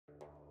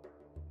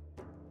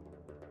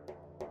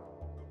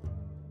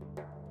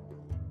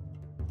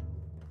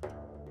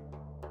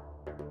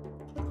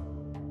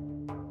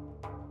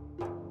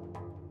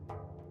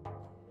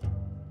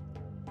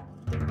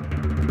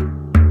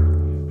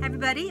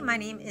everybody, my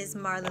name is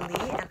Marla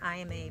Leigh and I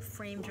am a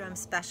frame drum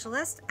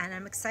specialist, and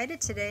I'm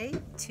excited today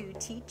to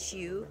teach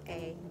you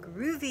a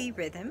groovy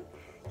rhythm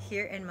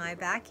here in my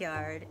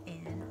backyard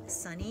in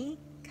sunny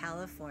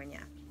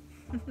California.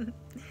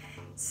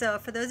 So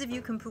for those of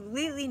you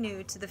completely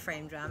new to the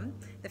frame drum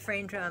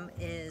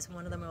is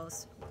one of the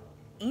most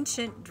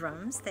ancient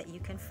drums that you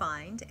can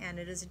find, and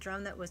it is a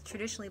drum that was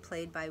traditionally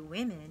played by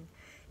women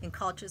in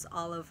cultures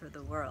all over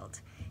the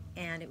world.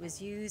 And it was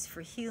used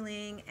for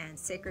healing and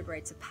sacred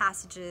rites of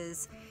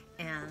passages,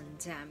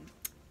 and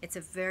it's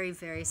a very,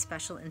 very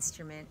special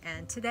instrument.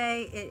 And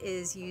today it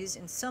is used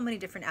in so many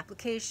different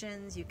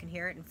applications. You can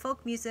hear it in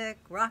folk music,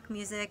 rock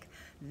music,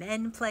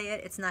 men play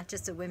it. It's not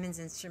just a women's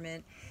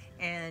instrument,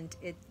 and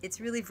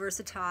it's really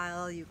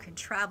versatile. You can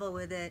travel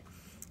with it,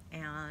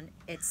 and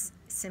it's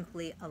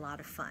simply a lot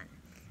of fun.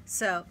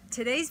 So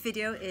today's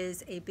video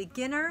is a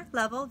beginner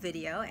level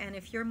video, and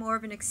if you're more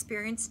of an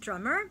experienced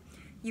drummer,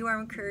 you are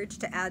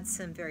encouraged to add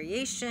some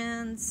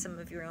variations, some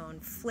of your own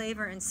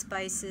flavor and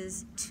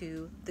spices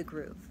to the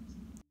groove.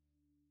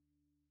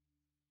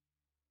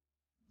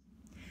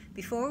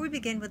 Before we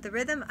begin with the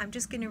rhythm, I'm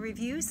just going to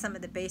review some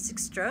of the basic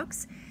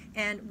strokes.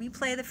 And we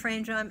play the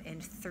frame drum in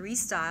 3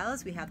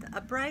 styles. We have the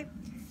upright,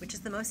 which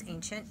is the most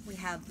ancient. We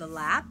have the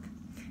lap,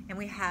 and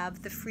we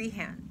have the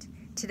freehand.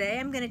 Today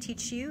I'm going to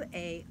teach you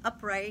a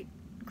upright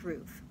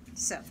groove.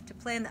 So to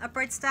play in the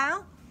upright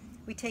style,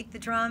 we take the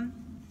drum,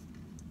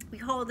 we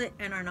hold it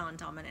in our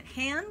non-dominant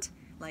hand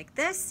like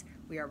this.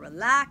 We are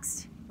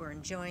relaxed, we're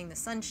enjoying the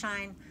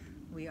sunshine,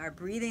 we are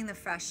breathing the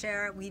fresh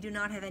air. We do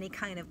not have any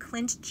kind of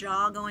clenched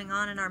jaw going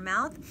on in our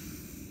mouth.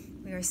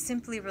 We are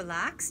simply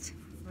relaxed.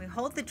 We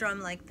hold the drum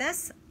like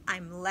this.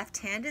 I'm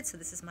left-handed, so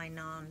this is my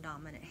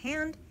non-dominant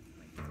hand.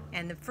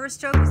 And the first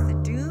stroke is the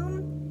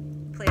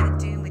doom. Play the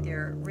doom with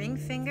your ring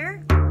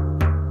finger.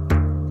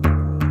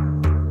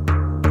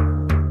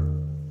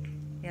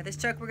 The other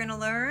stroke we're going to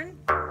learn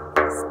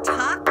is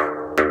tuck.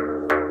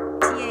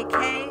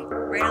 T-A-K,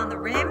 right on the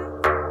rim,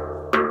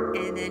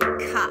 and then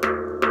ka.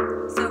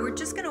 So we're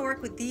just going to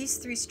work with these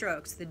 3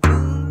 strokes, the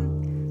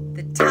doom,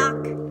 the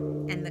tuck,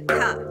 and the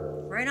ka.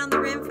 Right on the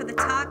rim for the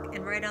tuck,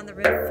 and right on the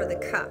rim for the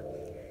ka.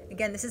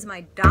 Again, this is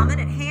my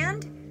dominant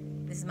hand,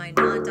 this is my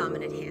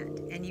non-dominant hand,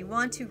 and you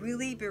want to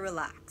really be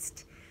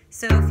relaxed.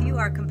 So if you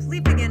are a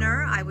complete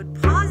beginner, I would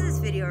pause this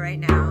video right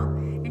now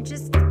and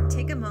just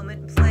take a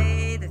moment and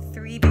play the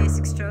 3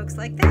 basic strokes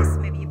like this.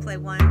 Maybe you play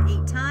one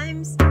 8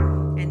 times,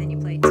 and then you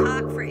play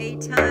tuck for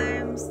 8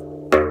 times, 5,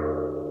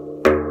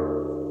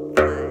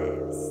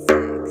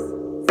 6,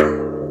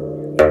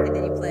 7, and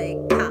then you play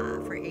ka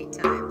for 8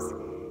 times.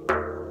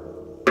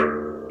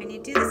 And you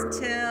do this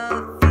till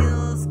it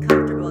feels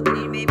comfortable. Then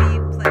you maybe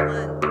play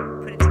one,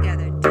 put it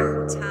together,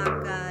 doom,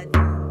 taka,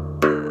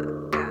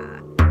 doom,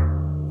 ka.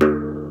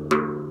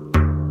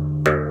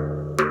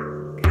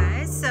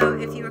 Okay, so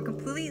if you are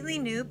completely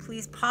new,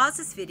 please pause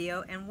this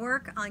video and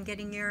work on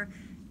getting your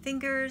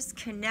fingers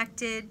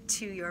connected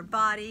to your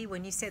body.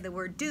 When you say the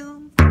word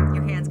doom,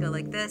 your hands go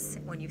like this.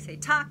 When you say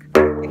tuck,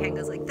 your hand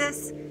goes like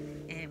this.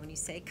 And when you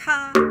say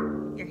ka,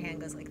 your hand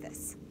goes like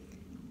this.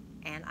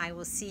 And I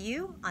will see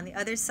you on the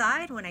other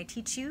side when I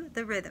teach you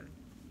the rhythm.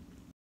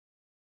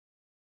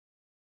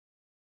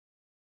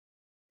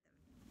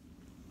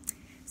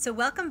 So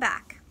welcome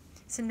back.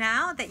 So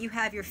now that you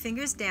have your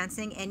fingers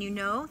dancing and you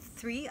know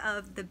 3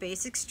 of the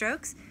basic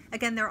strokes,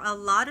 again, there are a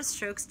lot of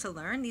strokes to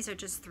learn. These are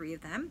just 3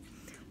 of them.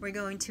 We're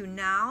going to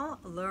now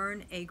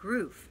learn a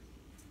groove.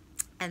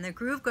 And the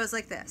groove goes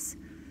like this.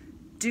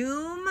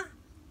 Doom,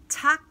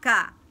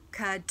 taka,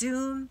 ka,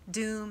 doom,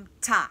 doom,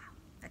 ta.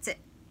 That's it.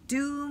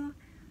 Doom,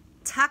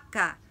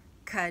 taka,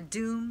 ka,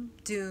 doom,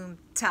 doom,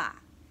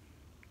 ta.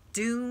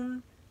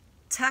 Doom,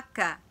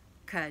 taka,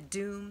 ka,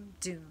 doom,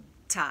 doom,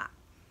 ta.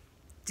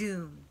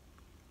 Doom,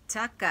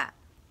 taka,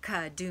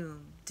 ka,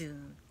 doom,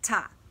 doom,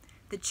 ta.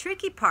 The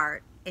tricky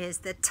part is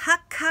the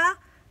taka,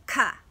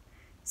 ka.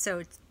 So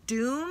it's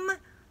doom,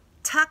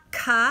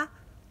 taka,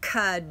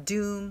 ka,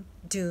 doom,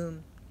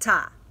 doom,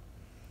 ta.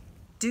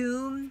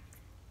 Doom,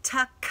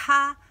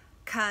 taka,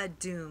 ka,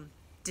 doom,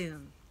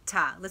 doom,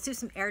 ta. Let's do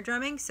some air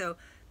drumming. So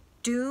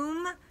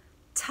doom,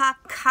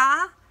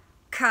 taka,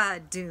 ka,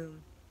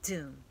 doom,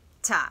 doom,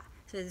 ta.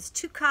 So there's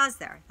 2 kas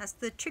there. That's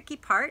the tricky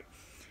part.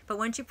 But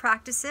once you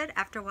practice it,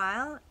 after a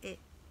while, it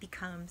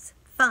becomes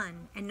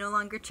fun and no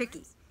longer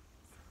tricky.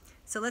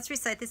 So let's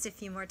recite this a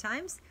few more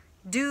times.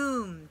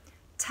 Doom,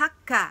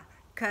 taka,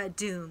 ka,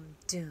 doom,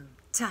 doom,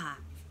 ta.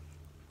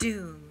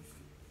 Doom,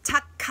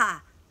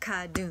 taka,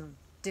 ka, doom,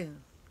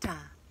 doom,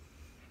 ta.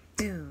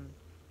 Doom,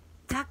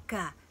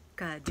 taka,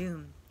 ka,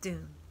 doom,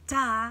 doom,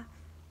 ta.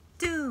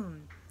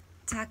 Doom,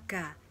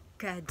 taka,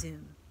 ka,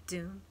 doom,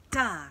 doom,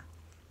 ta.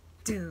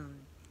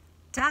 Doom,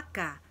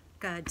 taka,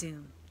 ka,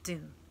 doom,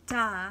 doom,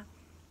 ta.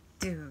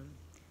 Doom,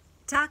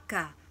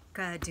 taka,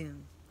 ka,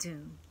 doom,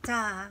 doom,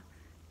 ta.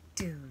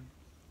 Doom,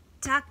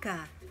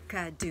 taka,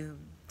 ka, doom,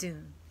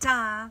 doom,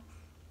 ta.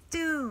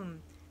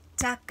 Doom,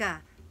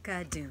 taka,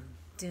 ka, doom,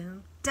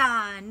 doom,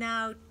 ta.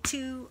 Now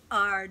to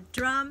our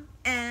drum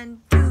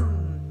and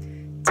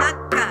doom.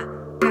 Taka,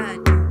 ka,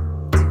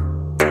 doom,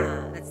 doom,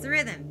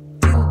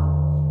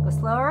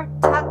 slower.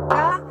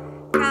 Ta-ka,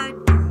 ka,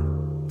 do,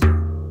 do,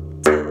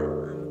 ta. I'm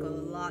gonna go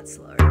a lot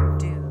slower.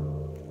 Do,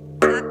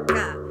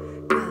 ta-ka,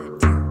 ka,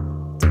 do,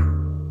 do,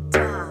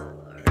 ta.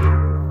 Or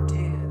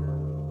do,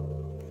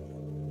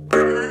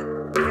 ta-ka,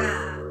 ka,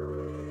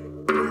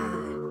 do,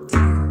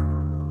 do,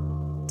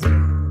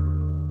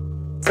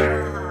 ta.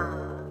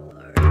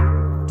 Or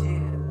do,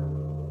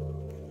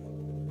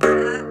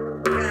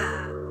 ta-ka,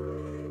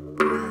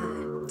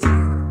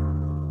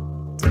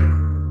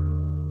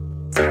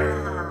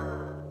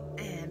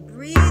 and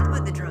breathe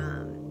with the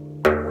drum.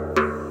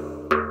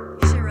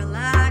 You're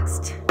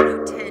relaxed,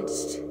 no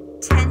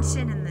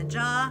tension in the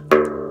jaw.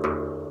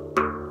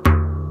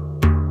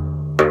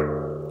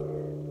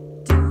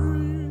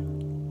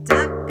 Doom,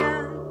 da, da,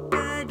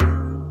 da,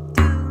 doom,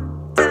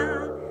 doom, da.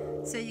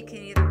 So you can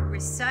either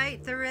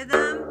recite the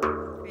rhythm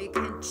or you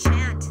can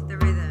chant the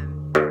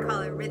rhythm. We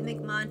call it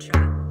rhythmic mantra.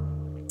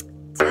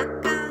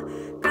 Ta-ka,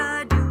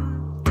 ka,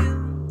 doom,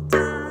 doom,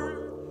 da.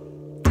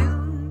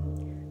 Doom,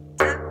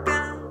 ta-ka,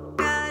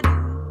 ka,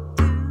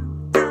 doom,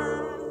 doom, da.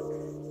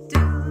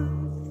 Doom,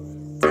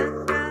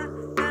 ta-ka,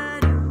 ka,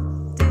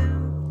 doom,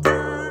 doom, da.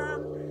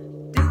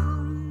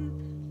 Doom,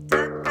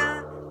 ta-ka,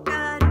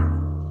 ka,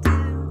 doom,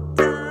 doom,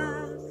 da.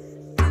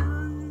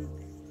 Doom,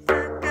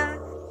 ta-ka,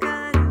 ka,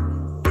 doom,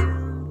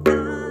 doom, da.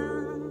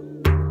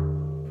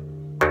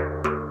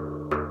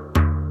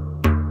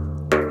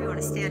 We want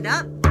to stand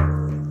up.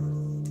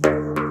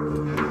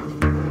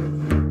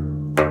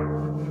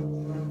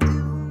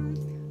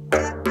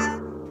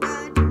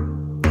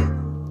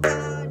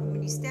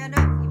 When you stand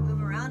up, you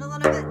move around a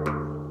little bit,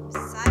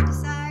 side to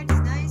side, it's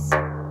nice.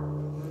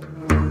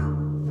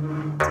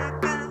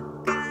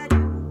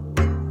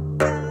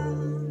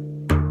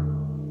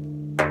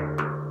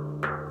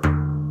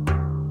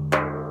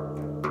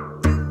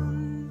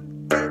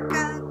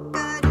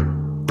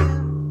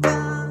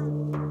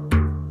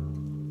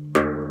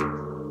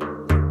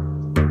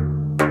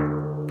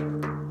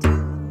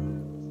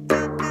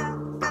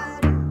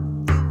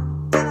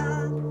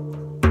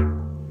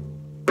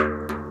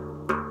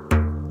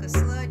 Go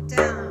slow it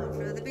down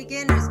for the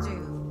beginners do.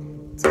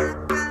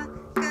 Ta-ka,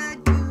 ka,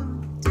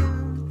 doom,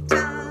 doom,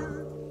 da.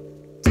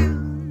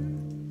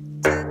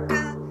 Doom,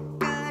 ta-ka,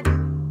 ka,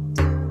 doom,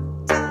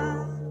 doom, da.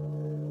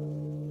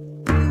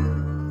 Doom, ta-ka,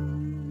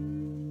 ka,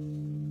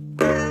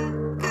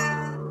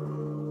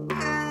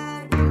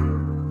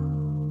 doom,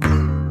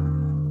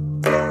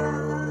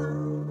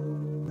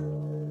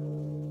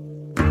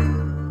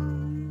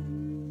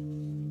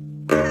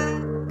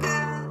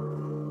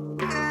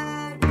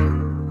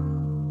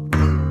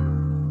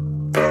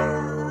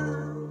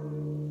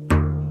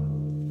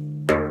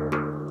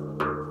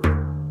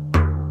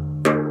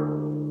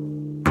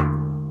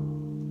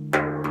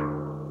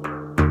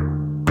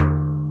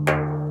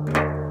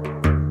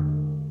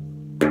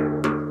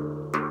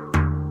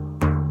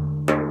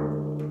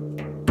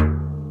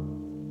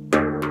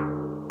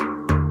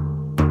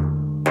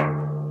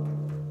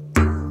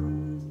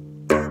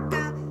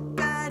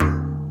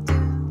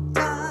 doom,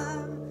 da.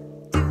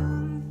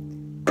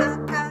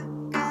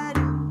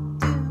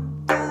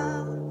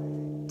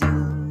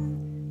 Doom,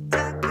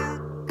 ta-ka,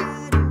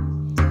 ka,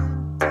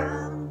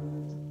 doom.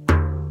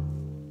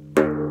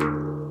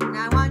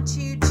 Now I want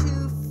you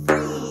to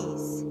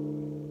freeze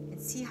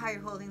and see how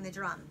you're holding the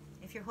drum.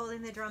 If you're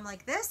holding the drum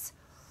like this,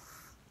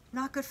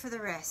 not good for the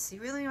wrist. You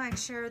really want to make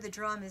sure the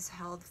drum is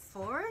held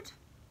forward.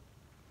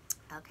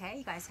 Okay,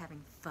 you guys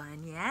having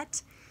fun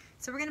yet?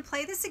 So we're going to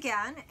play this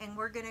again, and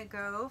we're going to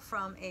go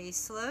from a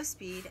slow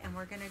speed and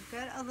we're going to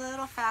get a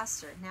little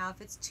faster. Now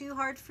if it's too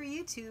hard for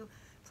you to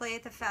play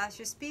at the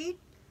faster speed,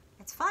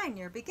 it's fine,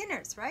 you're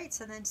beginners, right?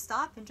 So then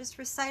stop and just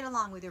recite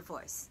along with your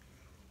voice.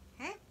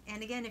 Okay,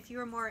 and again, if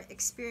you're a more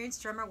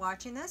experienced drummer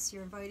watching this,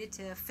 you're invited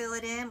to fill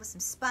it in with some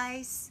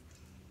spice,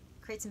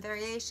 create some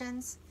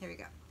variations. Here we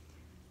go.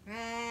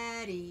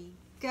 Ready,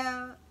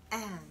 go,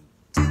 and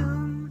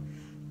doom,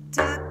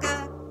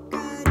 ta-ka,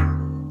 ka,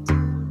 doom,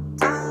 doom,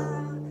 da.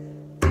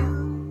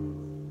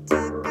 Doom,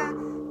 ta-ka,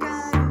 ka,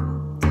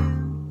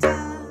 doom,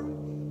 doom,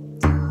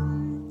 da.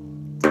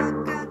 Doom,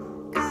 ta-ka,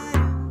 ka,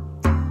 doom,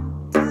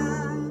 doom, da.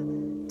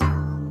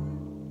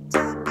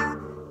 Doom, ta-ka,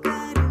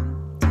 ka,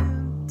 doom,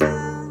 doom, da.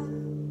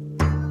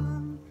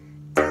 Doom,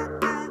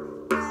 ta-ka,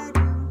 ka,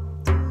 doom,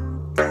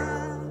 doom,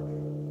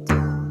 da.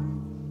 Doom,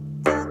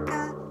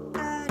 ta-ka,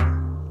 ka,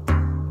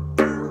 doom,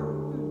 doom, doom.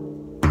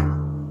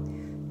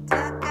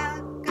 Ta-ka,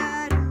 ka,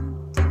 doom,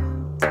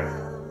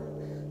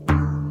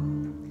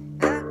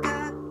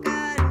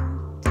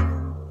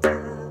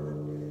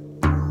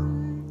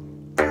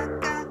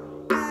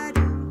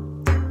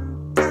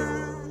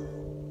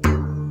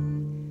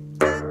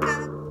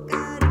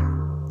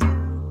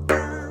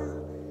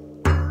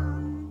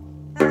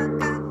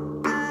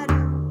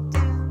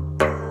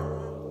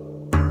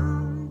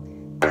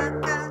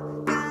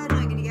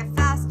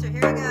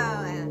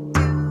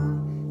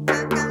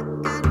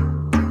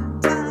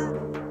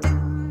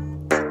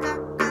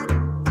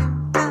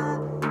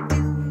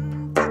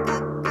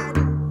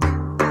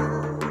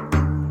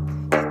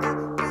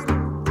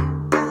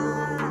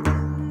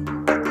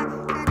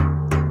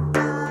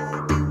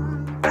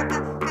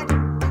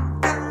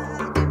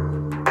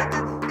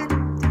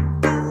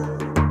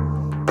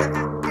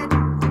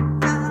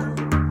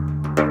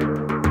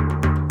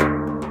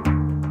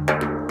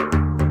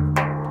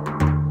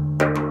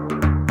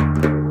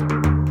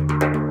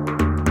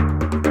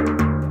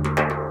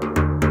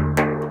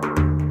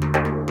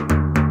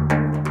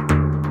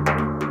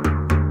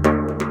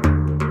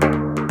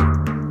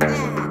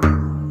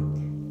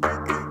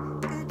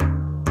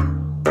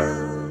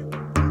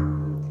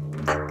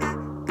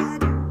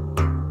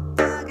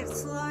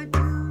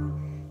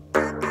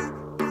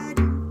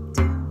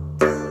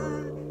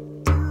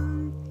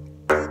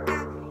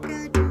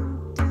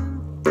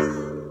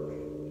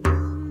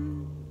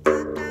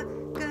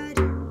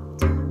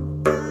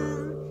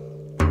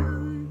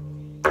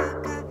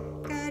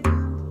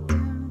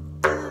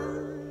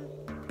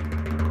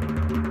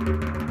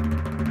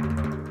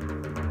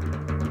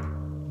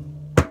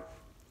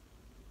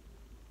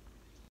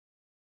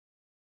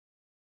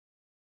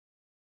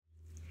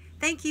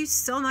 Thank you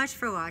so much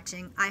for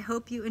watching. I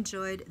hope you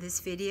enjoyed this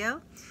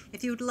video.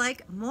 If you would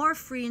like more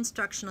free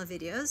instructional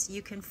videos,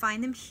 you can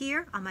find them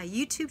here on my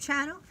YouTube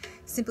channel.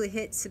 Simply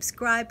hit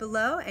subscribe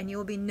below and you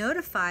will be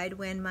notified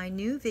when my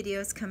new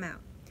videos come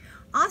out.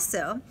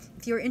 Also,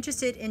 if you're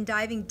interested in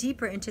diving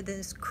deeper into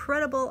this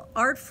incredible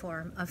art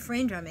form of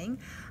frame drumming,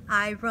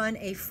 I run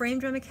a Frame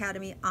Drum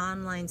Academy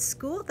online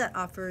school that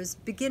offers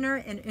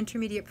beginner and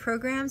intermediate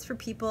programs for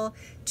people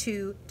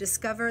to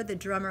discover the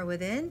drummer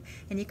within,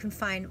 and you can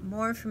find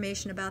more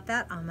information about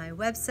that on my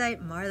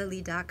website,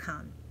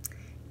 marlaleigh.com.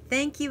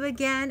 Thank you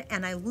again,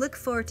 and I look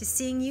forward to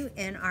seeing you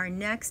in our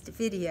next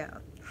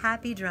video.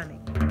 Happy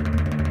drumming!